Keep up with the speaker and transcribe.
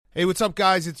Hey, what's up,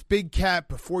 guys? It's Big Cat.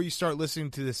 Before you start listening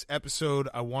to this episode,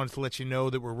 I wanted to let you know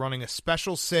that we're running a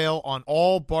special sale on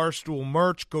all Barstool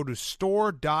merch. Go to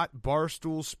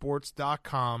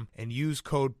store.barstoolsports.com and use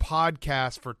code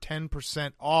PODCAST for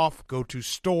 10% off. Go to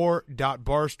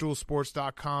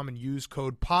store.barstoolsports.com and use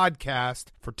code PODCAST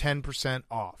for 10%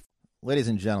 off. Ladies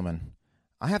and gentlemen,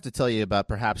 I have to tell you about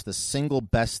perhaps the single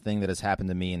best thing that has happened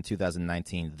to me in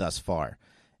 2019 thus far,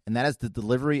 and that is the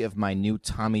delivery of my new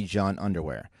Tommy John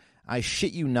underwear. I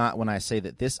shit you not when I say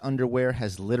that this underwear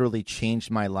has literally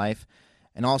changed my life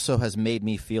and also has made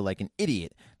me feel like an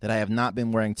idiot that I have not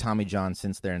been wearing Tommy John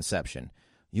since their inception.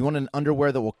 You want an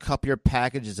underwear that will cup your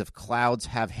package as if clouds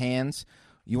have hands?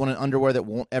 You want an underwear that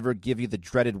won't ever give you the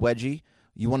dreaded wedgie?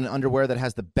 You want an underwear that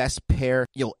has the best pair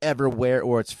you'll ever wear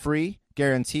or it's free?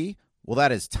 Guarantee? Well,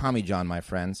 that is Tommy John, my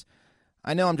friends.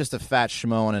 I know I'm just a fat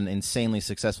schmo on an insanely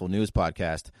successful news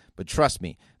podcast, but trust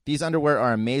me, these underwear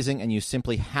are amazing and you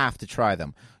simply have to try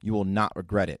them. You will not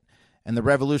regret it. And the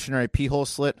revolutionary pee-hole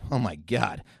slit, oh my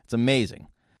God, it's amazing.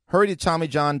 Hurry to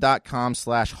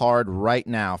TommyJohn.com/hard right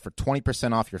now for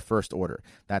 20% off your first order.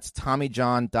 That's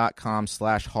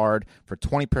TommyJohn.com/hard for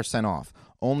 20% off.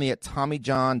 Only at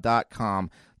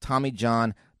TommyJohn.com,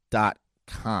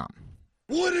 TommyJohn.com.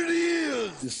 What it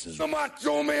is, this is the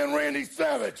Macho Man Randy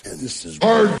Savage, and this is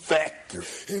Hard Factor,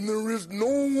 and there is no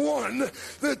one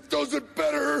that does it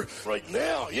better right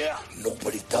now. Yeah,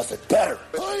 nobody does it better.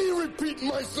 I ain't repeating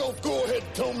myself. Go ahead,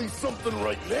 tell me something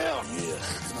right now. Yeah,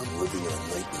 and I'm living in a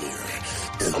nightmare,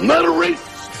 and I'm not a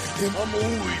racist, and I'm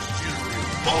always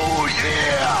cheering. Oh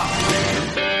yeah.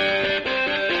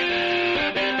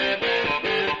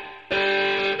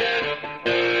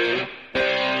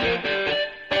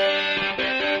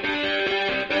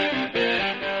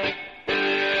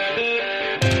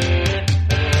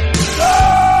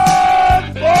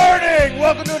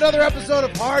 Welcome to another episode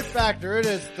of Hard Factor. It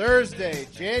is Thursday,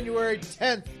 January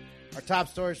 10th. Our top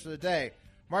stories for the day.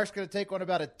 Mark's going to take one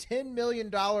about a $10 million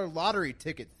lottery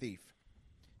ticket thief.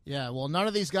 Yeah, well, none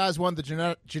of these guys won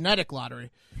the genetic lottery.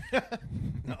 No.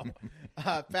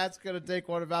 Pat's going to take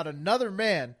one about another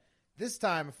man, this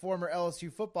time a former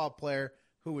LSU football player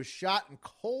who was shot in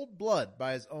cold blood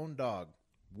by his own dog.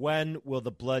 When will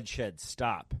the bloodshed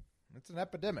stop? It's an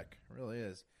epidemic. It really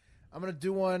is. I'm going to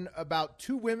do one about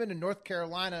two women in North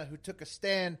Carolina who took a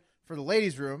stand for the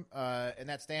ladies' room, and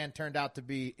that stand turned out to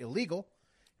be illegal.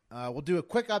 We'll do a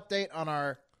quick update on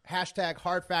our hashtag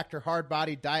Hard Factor Hard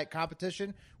Body Diet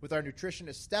competition with our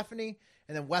nutritionist Stephanie,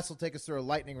 and then Wes will take us through a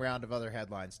lightning round of other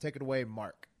headlines. Take it away,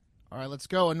 Mark. All right, let's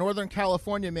go. A Northern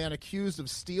California man accused of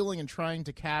stealing and trying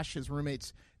to cash his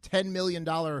roommate's $10 million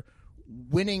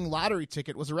winning lottery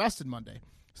ticket was arrested Monday.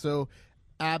 So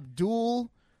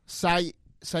Abdul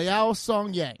Sayao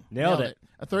Song Yang. Nailed it.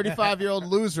 A 35-year-old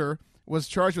loser was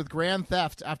charged with grand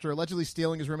theft after allegedly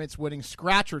stealing his roommate's winning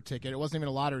scratcher ticket. It wasn't even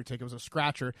a lottery ticket. It was a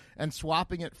scratcher, and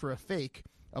swapping it for a fake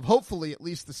of hopefully at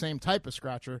least the same type of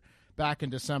scratcher back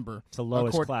in December. It's the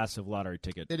lowest class of lottery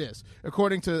ticket. It is,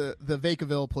 according to the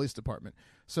Vacaville Police Department.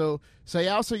 So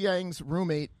Sayao Yang's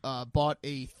roommate bought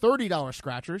a $30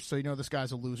 scratcher, so you know this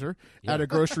guy's a loser, at a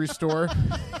grocery store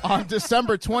on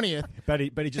December 20th. Bet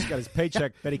he just got his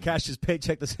paycheck. Bet he cashed his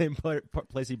paycheck the same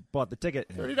place he bought the ticket.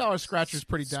 $30 scratcher is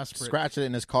pretty desperate. Scratch it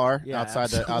in his car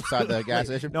outside the gas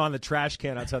station? No, on the trash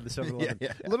can outside the 7-Eleven.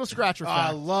 Little scratcher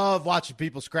fact. I love watching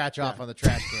people scratch off on the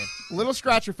trash can. Little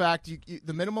scratcher fact,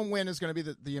 the minimum win is going to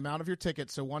be the amount of your ticket,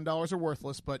 so $1 are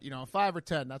worthless, but 5 or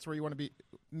 10, that's where you want to be.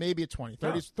 Maybe a 20.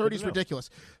 30 is ridiculous.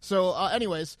 So,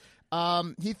 anyways,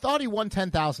 he thought he won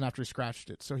 $10,000 after he scratched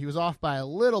it, so he was off by a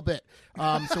little bit.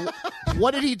 So,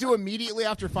 what did he do immediately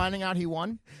after finding out he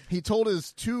won? He told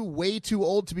his two way too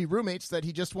old to be roommates that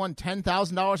he just won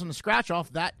 $10,000 on the scratch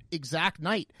off that exact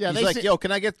night. Yeah, he's like, "Yo,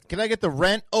 can I get the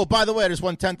rent? Oh, by the way, I just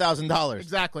won $10,000."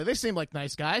 Exactly. They seem like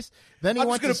nice guys. Then he I'm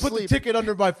went just to going to put sleep. the ticket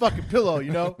under my fucking pillow,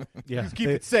 Yeah, Just keep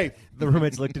it safe. The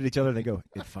roommates looked at each other and they go,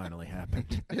 "It finally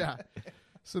happened." Yeah.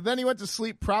 So then he went to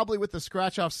sleep probably with the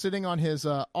scratch-off sitting on his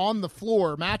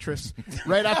on-the-floor mattress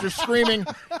right after screaming,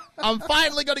 "I'm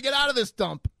finally going to get out of this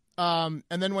dump." And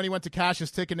then when he went to cash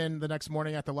his ticket in the next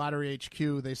morning at the lottery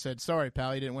HQ, they said, "Sorry,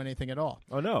 pal, you didn't win anything at all."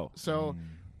 Oh, no. So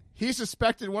he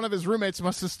suspected one of his roommates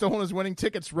must have stolen his winning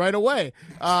tickets right away.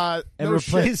 And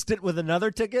replaced it with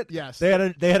another ticket? Yes. They had a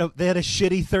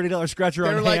shitty $30 scratcher They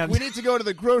were on like, hand. "We need to go to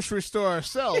the grocery store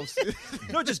ourselves."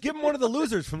 No, just give him one of the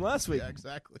losers from last week. Yeah,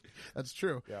 exactly. That's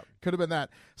true. Yeah. Could have been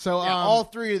that. So all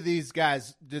three of these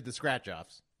guys did the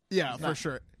scratch-offs. Yeah, for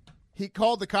sure. He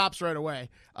called the cops right away.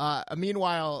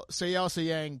 Meanwhile, Sayel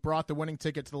Sayang brought the winning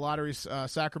ticket to the lottery's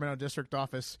Sacramento district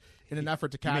office in an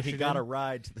effort to cash He it got in. a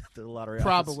ride to the lottery office.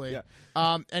 Probably.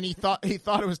 Yeah. And he thought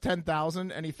it was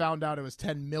 10,000, and he found out it was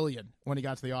 10 million when he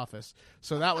got to the office.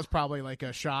 So that was probably like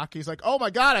a shock. He's like, "Oh my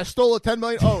God, I stole a 10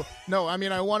 million." Oh no, I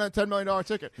mean I won a $10 million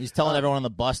ticket. He's telling everyone on the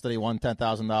bus that he won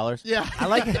 $10,000. Yeah, I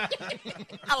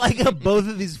like how both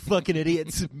of these fucking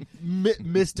idiots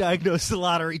misdiagnosed the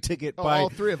lottery ticket by all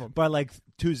three of them by like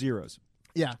 2 zeros.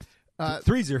 Yeah,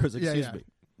 3 zeros. Excuse yeah. me.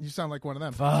 You sound like one of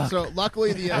them. Fuck. So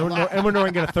luckily the And we're going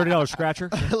to get a $30 scratcher.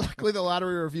 luckily the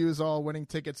lottery reviews all winning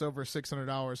tickets over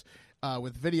 $600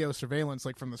 with video surveillance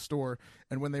like from the store.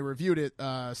 And when they reviewed it,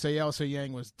 Sayel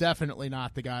Sayang was definitely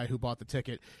not the guy who bought the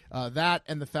ticket. That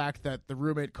and the fact that the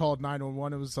roommate called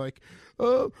 911 and was like,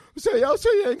 "Oh, Sayel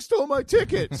Sayang stole my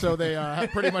ticket." So they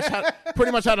pretty much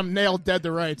had him nailed dead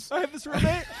to rights. I have this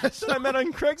roommate that I met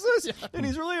on Craigslist, and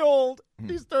he's really old.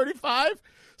 He's 35.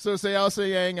 So Sayel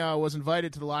Sayang was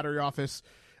invited to the lottery office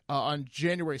on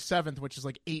January 7th, which is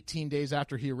like 18 days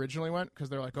after he originally went, because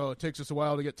they're like, "Oh, it takes us a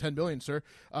while to get 10 million, sir."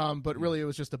 But really, it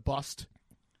was just a bust.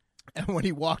 And when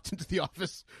he walked into the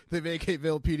office, the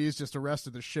Vacateville PDs just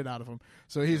arrested the shit out of him.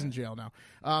 So he's in jail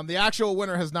now. The actual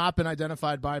winner has not been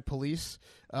identified by police.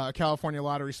 California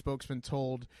lottery spokesman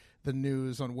told the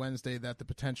news on Wednesday that the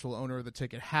potential owner of the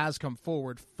ticket has come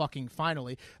forward fucking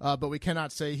finally, but we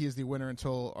cannot say he's the winner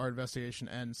until our investigation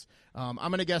ends. I'm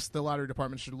going to guess the lottery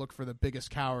department should look for the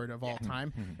biggest coward of all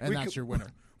time, and that's your winner.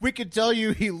 We could tell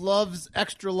you he loves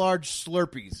extra large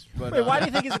Slurpees. But, Wait, why do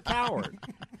you think he's a coward?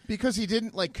 Because he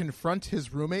didn't like confront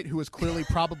his roommate, who was clearly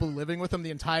probably living with him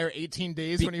the entire 18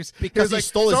 days when he was because he like,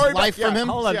 stole his "Sorry life about- from yeah, him?"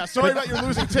 Hold on. Yeah, sorry about your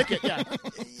losing ticket. Yeah,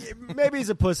 Maybe he's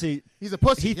a pussy. he's a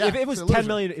pussy. If it was he's a 10 loser.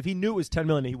 million, if he knew it was 10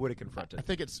 million, he would have confronted. I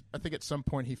think at some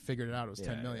point he figured it out. It was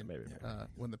 10 million. maybe.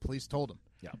 When the police told him.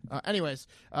 Yeah. Anyways,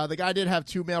 the guy did have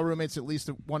two male roommates, at least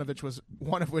one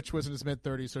of which was in his mid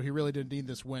 30s. So he really didn't need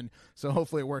this win. So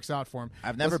hopefully it works out for him.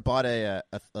 I've never bought a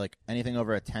like anything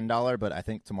over a $10, but I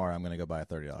think tomorrow I'm going to go buy a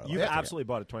 $30. You've lottery. absolutely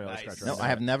bought a $20 scratcher. No, I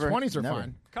have never. 20s are never.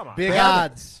 fine. Come on. big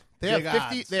odds. They have Big 50.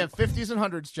 odds. They have 50s and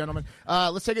 100s, gentlemen.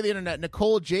 Let's take it to the internet.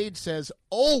 Nicole Jade says,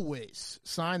 always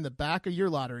sign the back of your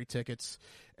lottery tickets.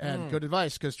 And good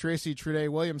advice, because Tracy Trude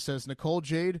Williams says, Nicole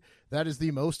Jade, that is the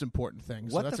most important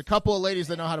thing. So What that's the a couple of ladies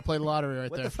that know how to play the lottery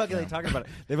right What there. the fuck are they talking about?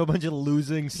 They have a bunch of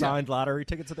losing signed lottery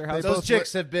tickets at their house. Those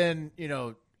chicks have been,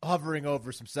 hovering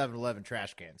over some 7-Eleven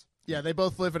trash cans. Yeah, they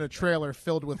both live in a trailer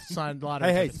filled with signed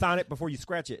lottery Hey, tickets. sign it before you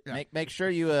scratch it. Make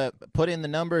sure you put in the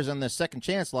numbers on the second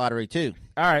chance lottery too.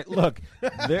 All right, look,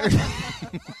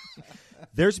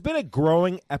 there's been a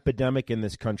growing epidemic in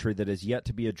this country that is yet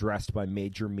to be addressed by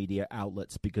major media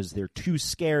outlets because they're too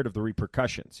scared of the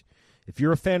repercussions. If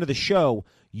you're a fan of the show,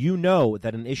 you know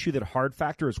that an issue that Hard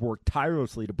Factor has worked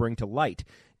tirelessly to bring to light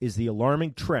is the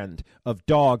alarming trend of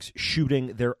dogs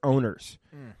shooting their owners.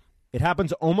 It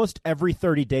happens almost every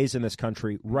 30 days in this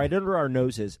country, right under our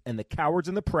noses, and the cowards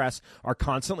in the press are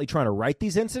constantly trying to write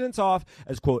these incidents off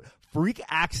as, quote, freak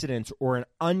accidents or an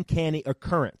uncanny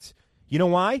occurrence. You know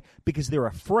why? Because they're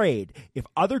afraid if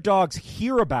other dogs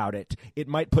hear about it, it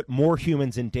might put more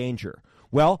humans in danger.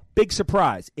 Well, big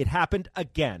surprise. It happened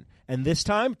again, and this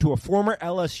time to a former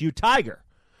LSU Tiger.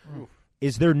 Oof.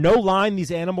 Is there no line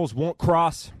these animals won't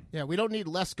cross? Yeah, we don't need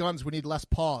less guns. We need less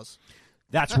paws.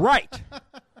 That's right.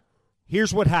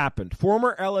 Here's what happened.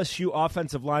 Former LSU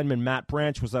offensive lineman Matt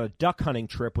Branch was on a duck hunting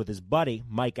trip with his buddy,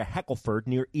 Micah Heckelford,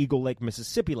 near Eagle Lake,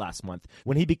 Mississippi last month,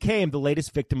 when he became the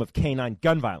latest victim of canine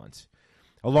gun violence.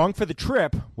 Along for the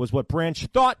trip was what Branch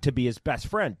thought to be his best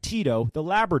friend, Tito, the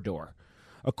Labrador.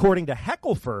 According to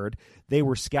Heckelford, they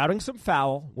were scouting some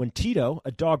fowl when Tito,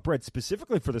 a dog bred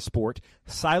specifically for the sport,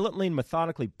 silently and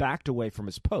methodically backed away from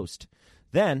his post.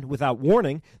 Then, without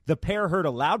warning, the pair heard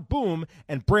a loud boom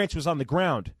and Branch was on the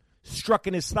ground, struck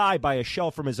in his thigh by a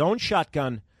shell from his own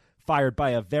shotgun, fired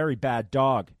by a very bad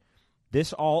dog.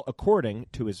 This all according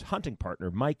to his hunting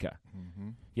partner, Micah.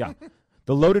 Yeah.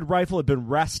 The loaded rifle had been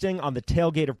resting on the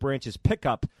tailgate of Branch's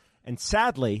pickup, and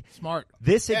sadly, it's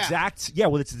this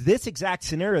exact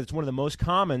scenario that's one of the most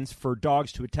commons for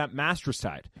dogs to attempt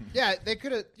mastercide. Yeah, they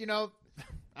could have,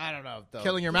 I don't know. Though.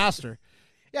 Killing your master.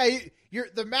 Yeah,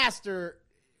 the master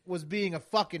was being a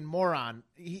fucking moron.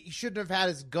 He shouldn't have had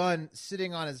his gun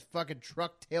sitting on his fucking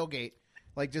truck tailgate.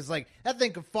 That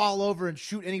thing could fall over and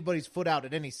shoot anybody's foot out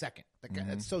at any second.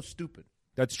 That's so stupid.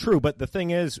 That's true, but the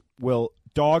thing is, Will,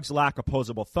 dogs lack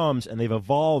opposable thumbs, and they've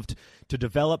evolved to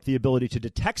develop the ability to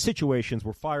detect situations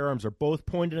where firearms are both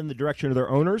pointed in the direction of their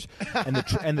owners and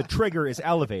the trigger is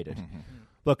elevated.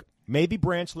 Look, Maybe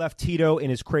Branch left Tito in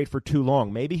his crate for too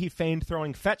long. Maybe he feigned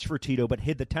throwing fetch for Tito but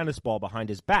hid the tennis ball behind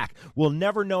his back. We'll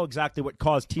never know exactly what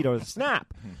caused Tito to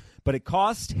snap. But it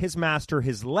cost his master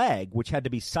his leg, which had to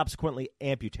be subsequently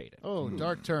amputated. Oh,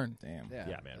 dark turn. Damn.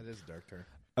 Yeah, man. That is a dark turn.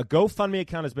 A GoFundMe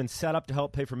account has been set up to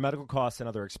help pay for medical costs and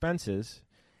other expenses.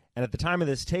 And at the time of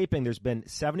this taping, there's been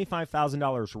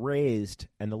 $75,000 raised,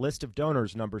 and the list of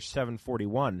donors numbers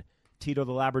 741. Tito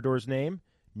the Labrador's name,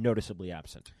 noticeably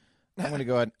absent. I'm going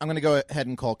to go ahead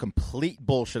and call complete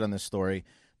bullshit on this story.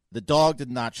 The dog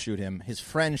did not shoot him. His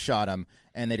friend shot him,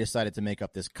 and they decided to make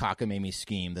up this cockamamie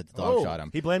scheme that the dog shot him.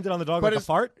 He blamed it on the dog But like a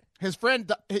fart? His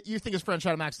friend, you think his friend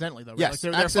shot him accidentally, though, right? Yes, Like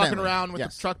they're fucking accidentally. around with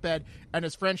Yes. the truck bed, and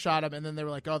his friend shot him, and then they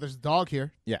were like, oh, there's a dog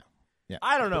here. Yeah. Yeah.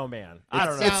 I don't know, man. I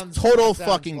don't know. It's total Sounds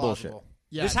fucking plausible. bullshit.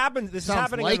 Yeah. This is Sounds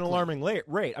happening at an likely. alarming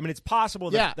rate. I mean, it's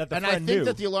possible that, Yeah, that the and friend I think knew.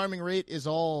 that the alarming rate is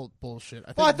all bullshit.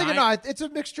 Well, I think no, it's a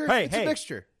mixture. Hey, it's hey. a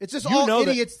mixture. It's just You all know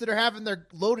that- idiots that are having their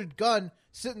loaded gun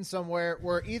sitting somewhere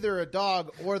where either a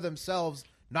dog or themselves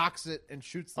knocks it and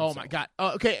shoots Oh themselves. my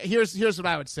god. Okay, here's what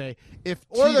I would say. If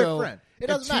Or Tito, their friend. It if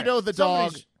doesn't Tito matter. the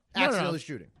dog Somebody's No, no, no. accidentally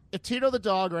shooting. If Tito the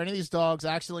dog or any of these dogs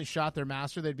accidentally shot their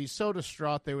master, they'd be so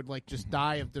distraught they would like just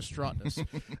die of distraughtness.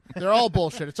 They're all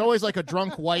bullshit. It's always like a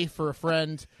drunk wife or a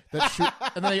friend that shoot,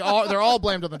 and then they're all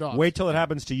blamed on the dog. Wait till it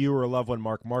happens to you or a loved one,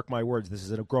 Mark. Mark my words. This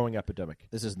is a growing epidemic.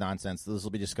 This is nonsense. This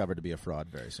will be discovered to be a fraud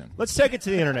very soon. Let's take it to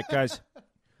the internet, guys.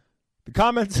 The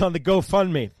comments on the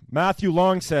GoFundMe. Matthew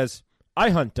Long says,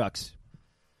 I hunt ducks.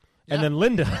 And then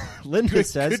Linda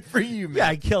says, Good for you, man.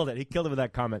 Yeah, he killed it. He killed it with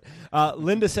that comment.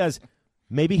 Linda says,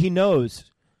 maybe he knows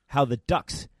how the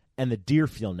ducks and the deer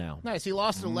feel now. Nice. He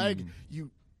lost a leg.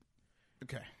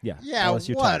 Okay. Yeah. Yeah,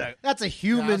 LSU what? title. That's a Yeah, I was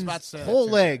human's about to say that, whole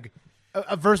too. leg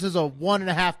versus a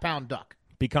 1.5 pound duck.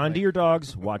 Be kind to your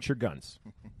dogs. Watch your guns.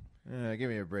 Give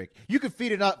me a break. You could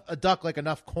feed a duck like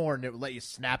enough corn, it would let you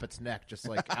snap its neck just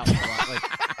like out the lot.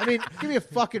 Like, I mean, give me a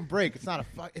fucking break. It's not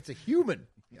it's a human.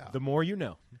 Yeah. The more you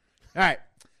know. All right,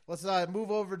 let's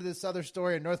move over to this other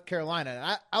story in North Carolina.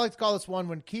 And I like to call this one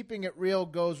 "When Keeping It Real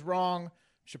Goes Wrong."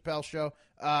 Chappelle Show,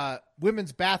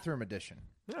 women's bathroom edition.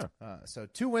 Yeah. So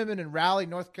 2 women in Raleigh,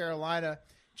 North Carolina,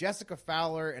 Jessica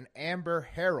Fowler and Amber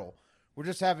Harrell, were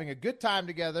just having a good time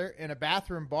together in a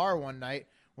bathroom bar one night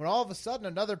when all of a sudden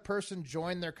another person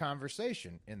joined their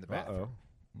conversation in the bathroom.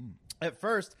 At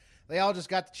first, they all just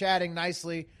got to chatting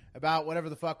nicely about whatever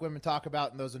the fuck women talk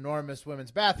about in those enormous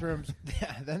women's bathrooms.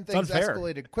 Then things unfair.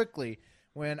 escalated quickly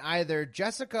when either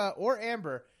Jessica or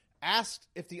Amber asked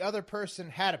if the other person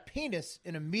had a penis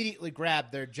and immediately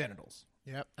grabbed their genitals.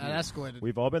 Yep. That escalated.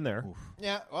 We've all been there.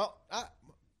 Yeah, well,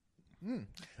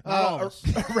 almost.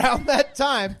 around that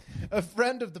time, a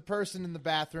friend of the person in the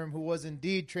bathroom who was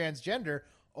indeed transgender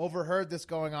overheard this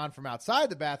going on from outside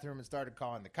the bathroom and started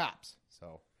calling the cops.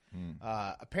 So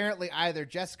apparently either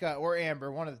Jessica or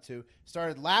Amber, one of the two,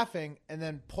 started laughing and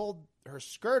then pulled her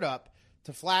skirt up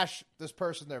to flash this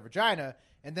person their vagina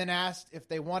and then asked if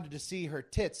they wanted to see her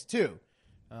tits too.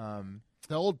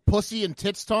 The old pussy and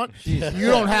tits taunt. You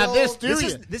don't have this, do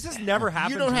you? This has never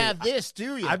happened You don't to me. have this,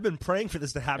 do you? I've been praying for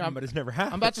this to happen, but it's never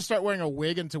happened. I'm about to start wearing a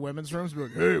wig into women's rooms. Be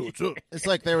like, hey, what's up? It's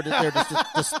like they're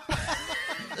just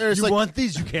there's You like want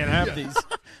these? You can't have these.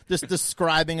 just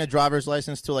describing a driver's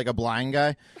license to like a blind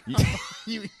guy.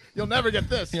 You'll never get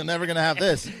this. You're never gonna have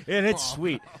this. And it's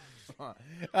sweet.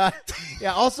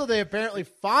 Yeah, also they apparently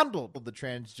fondled the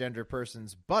transgender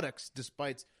person's buttocks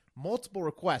despite multiple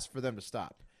requests for them to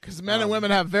stop. Because men and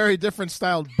women have very different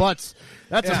styled butts.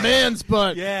 That's a man's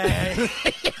butt. Yeah.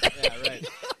 Yeah, right.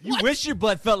 You wish your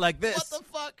butt felt like this. What the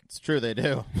fuck? It's true, they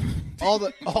do. all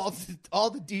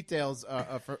the details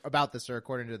about this are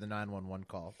according to the 911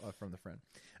 call from the friend.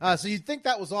 So you'd think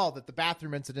that was all, that the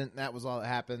bathroom incident, that was all that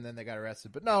happened, then they got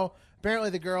arrested. But no, apparently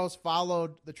the girls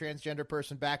followed the transgender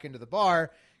person back into the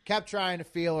bar, kept trying to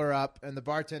feel her up, and the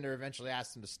bartender eventually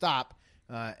asked them to stop.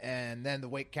 And then the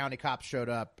Wake County cops showed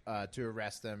up to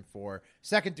arrest them for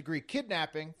second-degree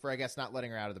kidnapping for, I guess, not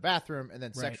letting her out of the bathroom, and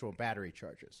then sexual battery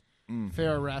charges.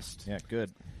 Fair arrest. Yeah,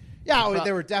 good. Yeah,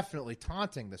 they were definitely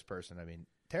taunting this person. I mean,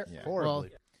 horribly.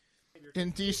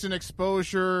 Indecent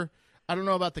exposure. I don't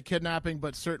know about the kidnapping,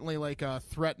 but certainly like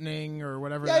threatening or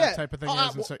whatever Yeah, that type of thing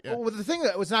is. And so, yeah. Well, the thing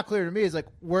that was not clear to me is, like,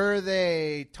 were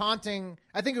they taunting?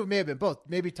 I think it may have been both.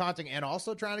 Maybe taunting and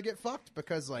also trying to get fucked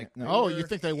because, like, You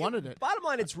think they wanted it? Bottom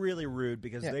line, it's really rude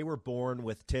because Yeah. they were born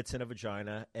with tits and a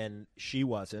vagina, and she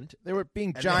wasn't. They were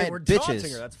being And giant they were taunting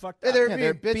bitches. her. That's fucked Yeah, up. they were Yeah, being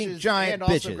they're bitches being giant and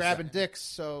also bitches. grabbing dicks.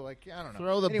 So, like, I don't know.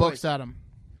 Throw the Anyways, books at him.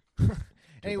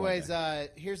 Anyways,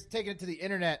 here's taking it to the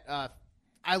internet.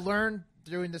 I learned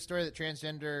doing this story that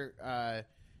transgender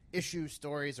issue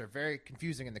stories are very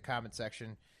confusing in the comment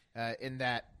section. In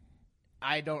that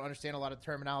I don't understand a lot of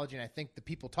terminology, and I think the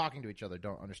people talking to each other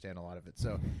don't understand a lot of it.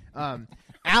 So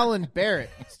Alan Barrett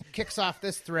kicks off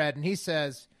this thread, and he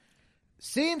says,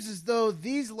 seems as though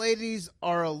these ladies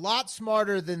are a lot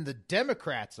smarter than the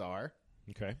Democrats are.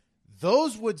 Okay.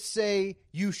 Those would say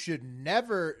you should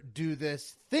never do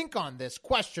this. Think on this, ?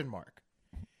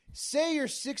 Say you're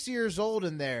 6 years old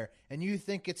in there and you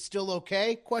think it's still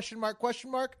okay? ?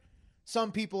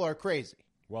 Some people are crazy.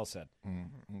 Well said.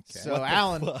 Okay. So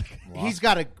Alan, he's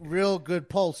got a real good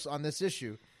pulse on this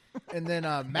issue. And then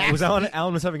Max,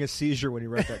 Alan was having a seizure when he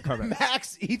wrote that comment.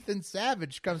 Max Ethan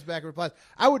Savage comes back and replies,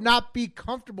 I would not be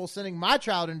comfortable sending my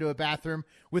child into a bathroom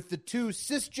with the two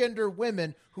cisgender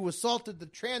women who assaulted the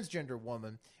transgender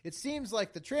woman. It seems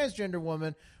like the transgender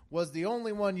woman was the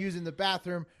only one using the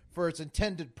bathroom for its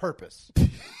intended purpose.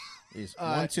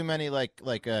 One too many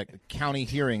county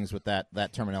hearings with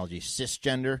that terminology,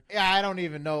 cisgender. Yeah, I don't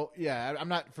even know. Yeah, I'm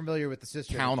not familiar with the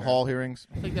cisgender. Town hall hearings.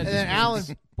 I think that And then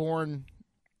Alan's born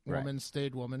woman, Right.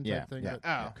 stayed woman Yeah, type thing.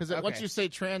 yeah. Because okay. once you say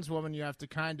trans woman, you have to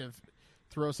kind of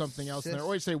throw something else in there.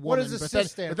 Or you say What woman, does the but then,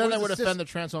 cis stand- but then what that does would the offend cis-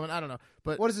 the trans woman. I don't know.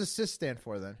 But What does the cis stand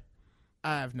for then?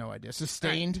 I have no idea.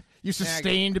 Sustained? You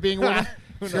sustained being a woman?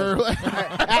 Sure.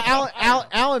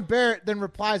 Alan Barrett then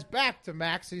replies back to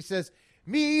Max. He says,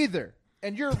 me either.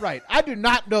 And you're right. I do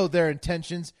not know their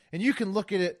intentions, and you can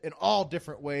look at it in all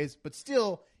different ways, but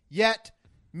still, yet,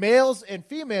 males and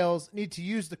females need to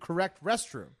use the correct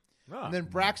restroom. And then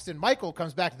Braxton Michael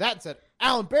comes back to that and said,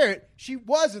 Alan Barrett, she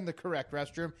was in the correct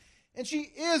restroom, and she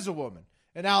is a woman.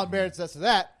 And Alan Barrett says to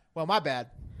that, well, my bad.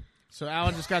 So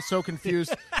Alan just got so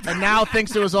confused and now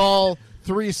thinks it was all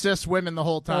three cis women the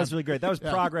whole time. That was really great. That was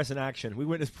progress in action. We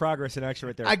witnessed progress in action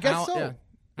right there. I guess so.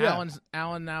 Yeah.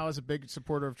 Alan now is a big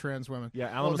supporter of trans women. Yeah,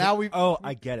 Alan Well, was now like, we-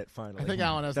 I get it finally. I think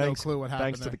Alan has no clue what happened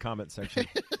Thanks to there. the comment section.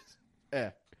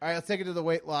 Yeah. All right, let's take it to the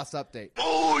weight loss update.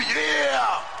 Oh,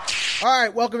 yeah! All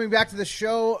right, welcoming back to the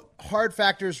show, Hard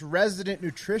Factor's resident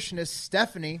nutritionist,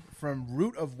 Stephanie from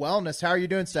Root of Wellness. How are you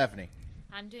doing, Stephanie?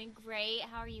 I'm doing great.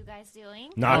 How are you guys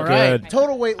doing? Not All right. good.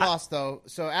 Total weight loss, though.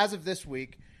 So as of this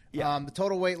week, the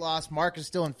total weight loss, Mark is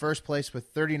still in first place with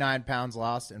 39 pounds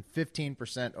lost and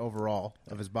 15% overall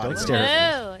of his body Don't weight. stare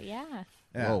at Oh, yeah.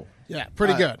 Yeah. Whoa. Yeah,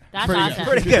 pretty good. That's pretty awesome.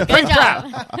 Pretty good. Good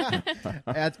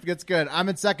job. That's good. I'm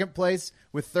in second place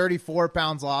with 34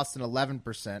 pounds lost and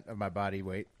 11% of my body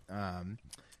weight.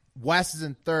 Wes is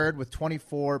in third with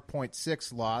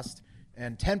 24.6 lost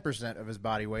and 10% of his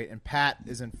body weight. And Pat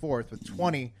is in fourth with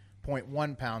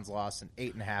 20.1 pounds lost and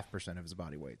 8.5% of his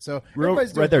body weight. So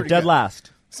everybody's doing Right there, pretty dead good.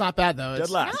 last. It's not bad, though. Dead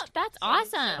It's, last. No, that's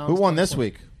awesome. Who won this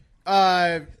week?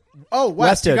 Wes,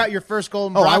 Wes you did. got your first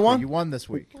golden Oh, I broccoli. won? You won this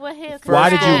week. Woohoo, Why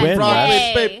did you win,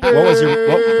 congrats. Wes? Yay. What was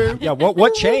your?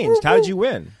 What changed? How did you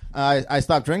win? I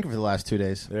stopped drinking for the last 2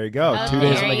 days. There you go. Oh, 2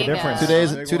 days there will make a you go. difference. 2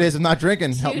 days. 2 days of not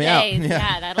drinking. Help 2 me out. days.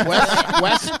 Yeah, that'll do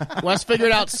it. Wes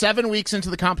figured out 7 weeks into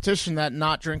the competition that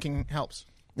not drinking helps.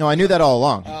 No, I knew that all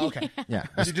along. Okay. Yeah,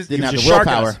 You just- didn't have just the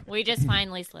willpower. shark us. We just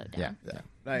finally slowed down. Yeah.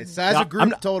 Nice. So as Yeah, a group I'm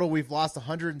not- total, we've lost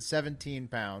 117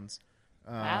 pounds.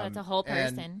 Wow, that's a whole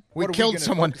and person. We what are killed gonna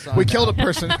someone. focus on We now? killed a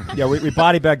person. Yeah, we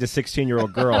body bagged a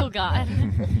 16-year-old girl. Oh, God.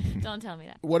 Don't tell me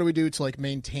that. What do we do to like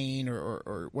maintain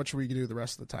or what should we do the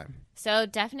rest of the time? So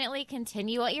definitely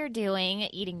continue what you're doing,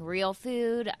 eating real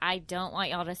food. I don't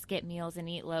want y'all to skip meals and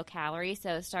eat low calorie.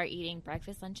 So start eating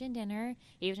breakfast, lunch, and dinner.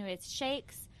 Even if it's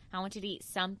shakes, I want you to eat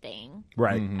something.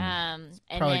 Right. And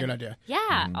Probably a then- good idea.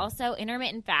 Yeah. Also,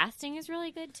 intermittent fasting is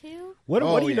really good too. What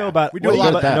do you know about? We What do do a you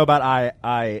lot know of that. about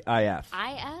IF?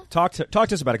 IF? Talk to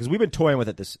us about it because we've been toying with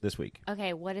it this week.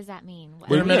 Okay, what does that mean?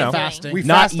 What Intermittent are you doing? fasting. We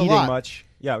Not fast a eating lot. much.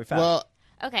 Yeah, we fast. Well,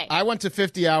 Okay. I went to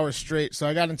 50 hours straight, so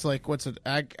I got into like what's it,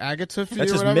 agatophy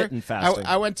That's or just whatever. mitten fasting.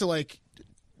 I went to like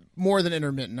more than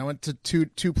intermittent. I went to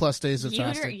two plus days of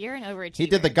fasting. You're an overachiever. He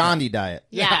did the Gandhi diet.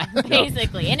 Yeah,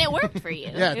 basically. And it worked for you.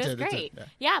 Yeah, it was it did, great.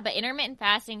 Yeah, but intermittent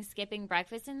fasting, skipping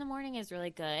breakfast in the morning is really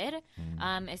good,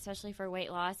 especially for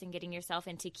weight loss and getting yourself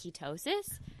into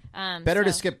ketosis. Better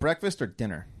to so- skip breakfast or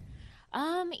dinner?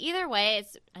 Either way,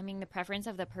 it's, the preference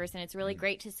of the person. It's really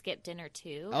great to skip dinner,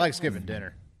 too. I like skipping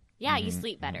dinner. Yeah, you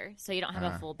sleep better, so you don't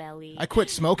have a full belly. I quit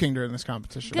smoking during this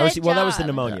competition. Good. that was the job.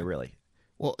 pneumonia, really.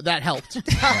 Well, that helped,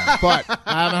 but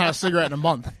I haven't had a cigarette in a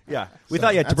month. Yeah, we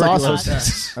thought you had That's tuberculosis,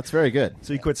 awesome. That's very good.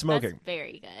 so you quit smoking. That's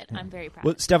very good. I'm very proud.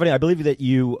 Well, Stephanie, I believe that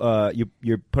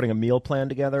you're putting a meal plan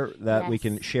together that we Yes.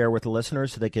 can share with the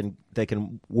listeners so they can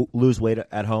lose weight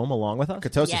at home along with us.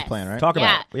 Ketosis Yes. plan, right? Talk Yeah.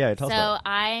 about it. Yeah, tell us So about it.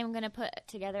 I'm going to put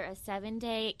together a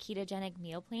 7-day ketogenic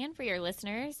meal plan for your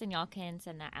listeners, and y'all can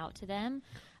send that out to them.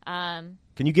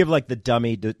 Can you give like the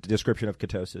dummy description of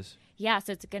ketosis? Yeah,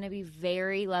 so it's going to be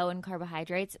very low in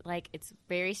carbohydrates. Like, it's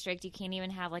very strict. You can't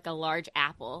even have like a large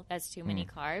apple. That's too many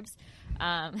carbs.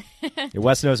 Yeah,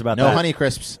 Wes knows about No that. Honey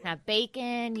Crisps. You can have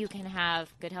bacon. You can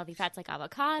have good healthy fats like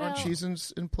avocado. Aren't cheese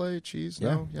in play? Cheese? Yeah.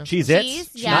 No? Yes. Cheese-Its? Cheese,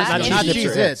 yeah. Not Not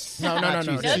Cheez-Its. No. No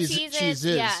Cheese cheeses. is.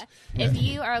 Yeah. If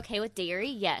you are okay with dairy,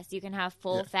 yes, you can have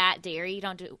full fat dairy. You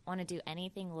don't want to do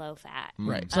anything low fat.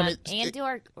 Right. So, And do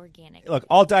organic. Look,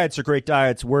 all diets are great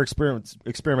diets. We're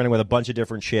experimenting with a bunch of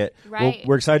different shit. Right.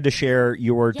 We're excited to share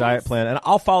your Yes. diet plan, and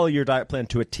I'll follow your diet plan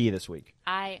to a T this week.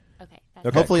 Okay. Okay.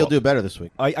 Hopefully cool. you'll do better this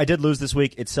week. I did lose this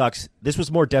week. It sucks. This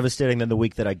was more devastating than the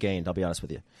week that I gained, I'll be honest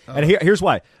with you. And here's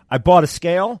why. I bought a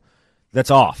scale that's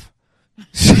off.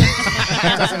 So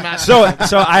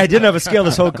I didn't have a scale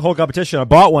this whole competition. I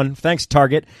bought one. Thanks,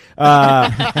 Target.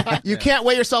 you can't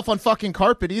weigh yourself on fucking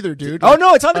carpet either, dude. Oh,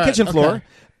 no, it's on the kitchen okay. floor.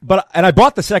 And I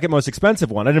bought the second most expensive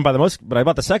one. I didn't buy the most, but I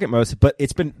bought the second most. But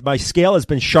my scale has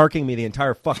been sharking me the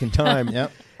entire fucking time.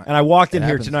 Yep. And I walked in It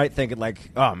here happens. tonight thinking like,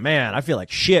 oh man, I feel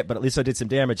like shit, but at least I did some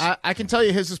damage. I can tell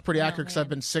you his is pretty accurate because I've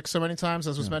been sick so many times,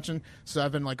 as was mentioned. So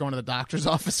I've been like going to the doctor's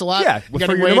office a lot. Yeah, for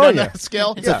getting your weighed on pneumonia. that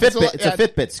scale. It's a Fitbit. It's a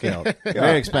Fitbit scale.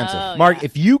 Very expensive. Oh, Mark, yeah.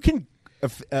 if you can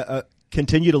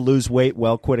continue to lose weight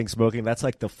while quitting smoking, that's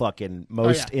like the fucking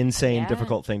most insane, Yeah.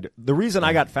 difficult thing. The reason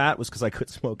I got fat was because I quit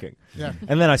smoking. Yeah.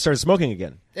 And then I started smoking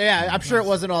again. Yeah, I'm sure it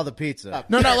wasn't all the pizza.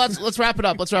 No, let's wrap it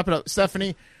up.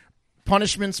 Stephanie,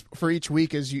 punishments for each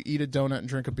week is you eat a donut and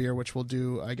drink a beer, which we'll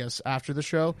do, I guess, after the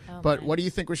show. But what do you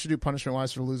think we should do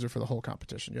punishment-wise for the loser for the whole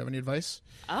competition? Do you have any advice?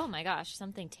 Oh my gosh,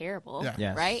 something terrible. Yeah.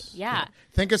 Yes. Right? Yeah.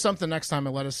 Think of something next time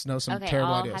and let us know some Okay,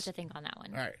 terrible I'll ideas. have to think on that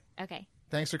one. All right. Okay.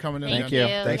 Thanks for coming in. Thank again.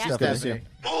 you. Thanks, Yeah. Stephanie.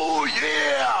 Oh,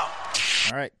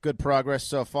 yeah! All right, good progress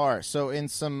so far. So in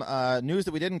some news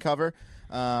that we didn't cover,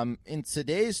 in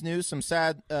today's news, some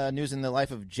sad news in the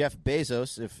life of Jeff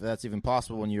Bezos, if that's even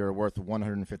possible when you're worth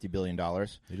 $150 billion.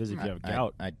 It is if you have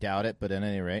gout. I doubt it, but at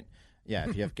any rate, yeah,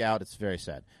 if you have gout, it's very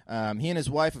sad. He and his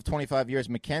wife of 25 years,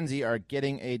 Mackenzie, are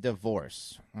getting a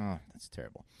divorce. Oh, that's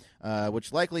terrible.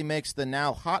 Which likely makes the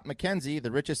now hot Mackenzie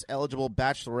the richest eligible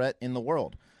bachelorette in the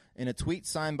world. In a tweet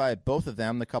signed by both of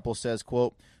them, the couple says,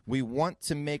 quote, "We want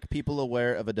to make people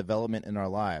aware of a development in our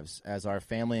lives. As our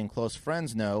family and close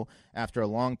friends know, after a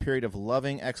long period of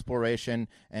loving exploration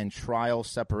and trial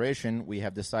separation, we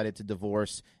have decided to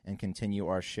divorce and continue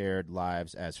our shared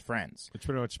lives as friends." Which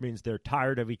pretty much means they're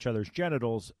tired of each other's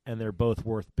genitals and they're both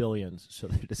worth billions. So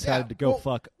they decided to go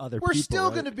fuck other people. We're still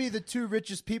right? going to be the two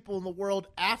richest people in the world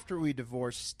after we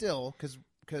divorce, still, because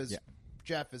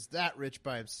Jeff is that rich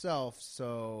by himself.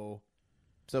 So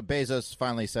Bezos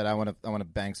finally said, "I want to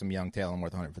bang some young tail. I'm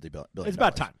worth $150 billion." It's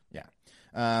about time.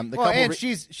 Yeah.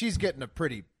 she's getting a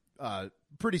pretty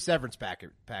severance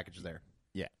package there.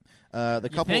 Yeah. The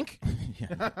couple. think?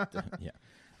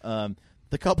 Yeah.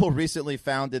 The couple recently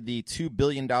founded the $2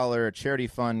 billion charity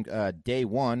fund Day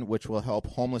One, which will help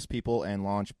homeless people and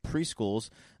launch preschools.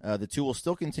 The two will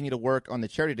still continue to work on the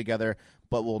charity together,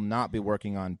 but will not be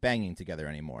working on banging together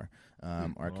anymore.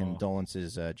 Our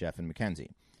condolences, Jeff and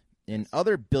Mackenzie. In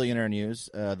other billionaire news,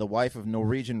 the wife of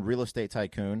Norwegian real estate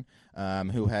tycoon,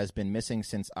 who has been missing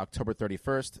since October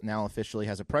 31st, now officially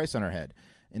has a price on her head.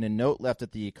 In a note left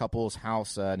at the couple's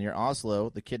house near Oslo,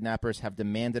 the kidnappers have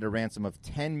demanded a ransom of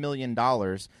 $10 million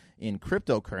in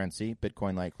cryptocurrency,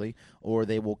 Bitcoin likely, or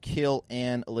they will kill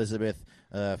Anne Elizabeth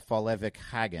Follevik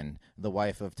Hagen, the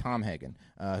wife of Tom Hagen,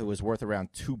 who is worth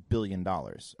around $2 billion.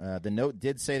 The note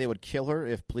did say they would kill her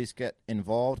if police get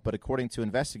involved, but according to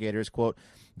investigators, quote,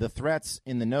 "The threats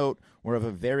in the note were of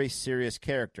a very serious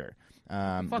character."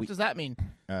 What the fuck does that mean?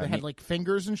 They me- had like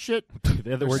fingers and shit?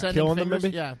 They were Sending killing them, fingers?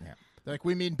 maybe? Yeah. Like,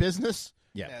 we mean business?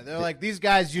 Yeah, they're like, these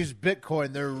guys use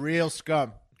Bitcoin. They're real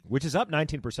scum. Which is up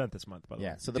 19% this month, by the way.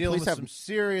 Yeah, so the Dealing police with have some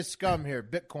serious scum here,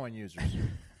 Bitcoin users.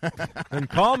 And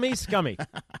call me scummy.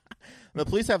 The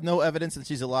police have no evidence that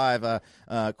she's alive,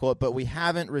 quote, but we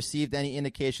haven't received any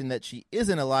indication that she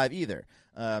isn't alive either.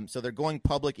 So they're going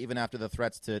public even after the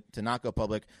threats to not go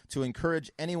public to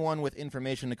encourage anyone with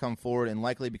information to come forward, and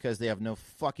likely because they have no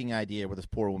fucking idea where this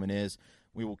poor woman is.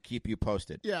 We will keep you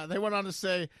posted. Yeah, they went on to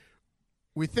say,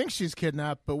 we think she's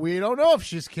kidnapped, but we don't know if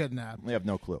she's kidnapped. We have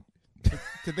no clue.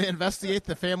 Did they investigate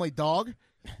the family dog?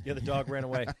 Yeah, the dog ran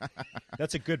away.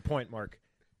 That's a good point, Mark.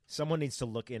 Someone needs to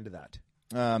look into that.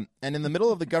 And in the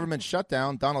middle of the government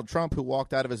shutdown, Donald Trump, who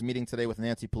walked out of his meeting today with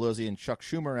Nancy Pelosi and Chuck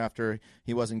Schumer after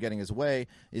he wasn't getting his way,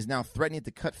 is now threatening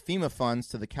to cut FEMA funds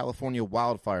to the California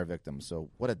wildfire victims. So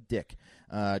what a dick.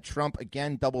 Trump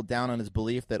again doubled down on his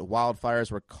belief that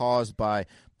wildfires were caused by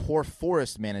poor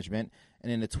forest management.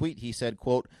 And in a tweet, he said,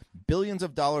 quote, billions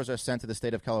of dollars are sent to the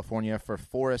state of California for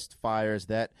forest fires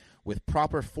that, with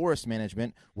proper forest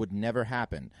management, would never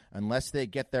happen. Unless they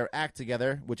get their act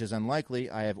together, which is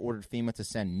unlikely, I have ordered FEMA to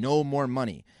send no more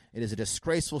money. It is a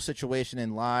disgraceful situation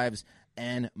in lives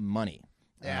and money.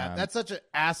 Yeah, that's such an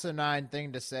asinine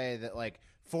thing to say, that like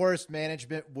forest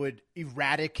management would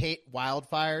eradicate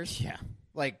wildfires. Yeah.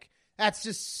 Like, that's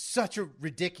just such a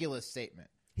ridiculous statement.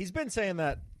 He's been saying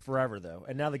that forever, though,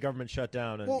 and now the government shut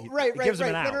down. And Well, he right. gives him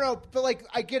an out. No. But like,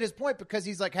 I get his point, because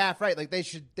he's like half right. Like, they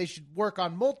should work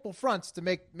on multiple fronts to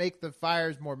make the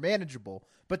fires more manageable.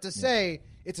 But to say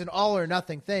it's an all or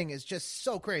nothing thing is just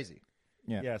so crazy.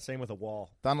 Yeah, same with a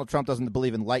wall. Donald Trump doesn't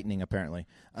believe in lightning, apparently.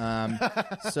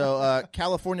 So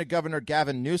California Governor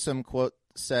Gavin Newsom, quote,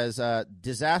 says,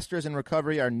 disasters and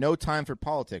recovery are no time for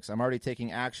politics. I'm already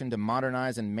taking action to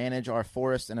modernize and manage our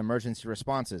forests and emergency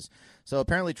responses. So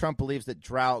apparently Trump believes that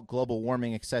drought, global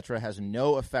warming, etc. has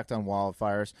no effect on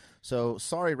wildfires. So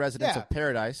sorry, residents of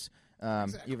Paradise.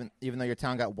 Exactly. Even though your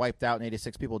town got wiped out and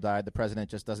 86 people died, the president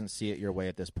just doesn't see it your way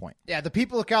at this point. Yeah, the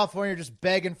people of California are just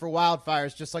begging for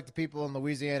wildfires, just like the people in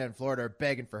Louisiana and Florida are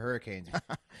begging for hurricanes.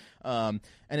 And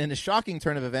in a shocking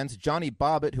turn of events, Johnny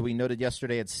Bobbitt, who we noted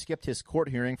yesterday had skipped his court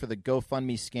hearing for the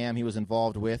GoFundMe scam he was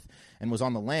involved with and was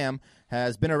on the lam,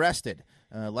 has been arrested.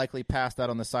 Likely passed out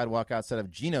on the sidewalk outside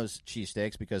of Gino's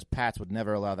Cheesesteaks, because Pat's would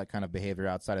never allow that kind of behavior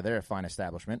outside of their fine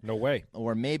establishment. No way.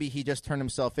 Or maybe he just turned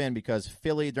himself in because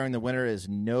Philly during the winter is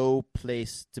no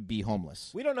place to be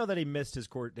homeless. We don't know that he missed his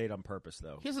court date on purpose,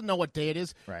 though. He doesn't know what day it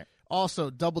is. Right. Also,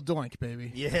 double doink,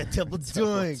 baby. Yeah, double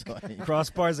doink.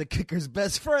 Crossbar's a kicker's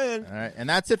best friend. All right, and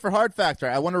that's it for Hard Factor.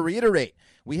 I want to reiterate,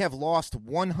 we have lost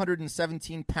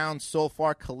 117 pounds so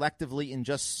far collectively in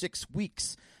just 6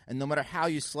 weeks. And no matter how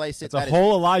you slice it, that is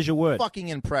Elijah Wood. Fucking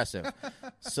impressive.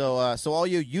 So all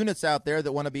you units out there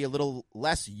that want to be a little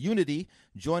less unity,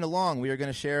 join along. We are going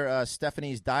to share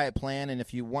Stephanie's diet plan, and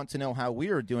if you want to know how we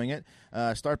are doing it,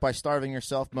 start by starving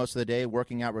yourself most of the day,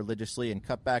 working out religiously, and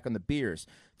cut back on the beers.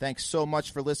 Thanks so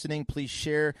much for listening. Please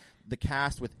share the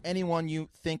cast with anyone you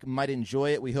think might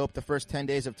enjoy it. We hope the first 10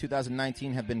 days of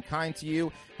 2019 have been kind to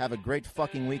you. Have a great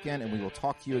fucking weekend, and we will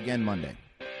talk to you again Monday.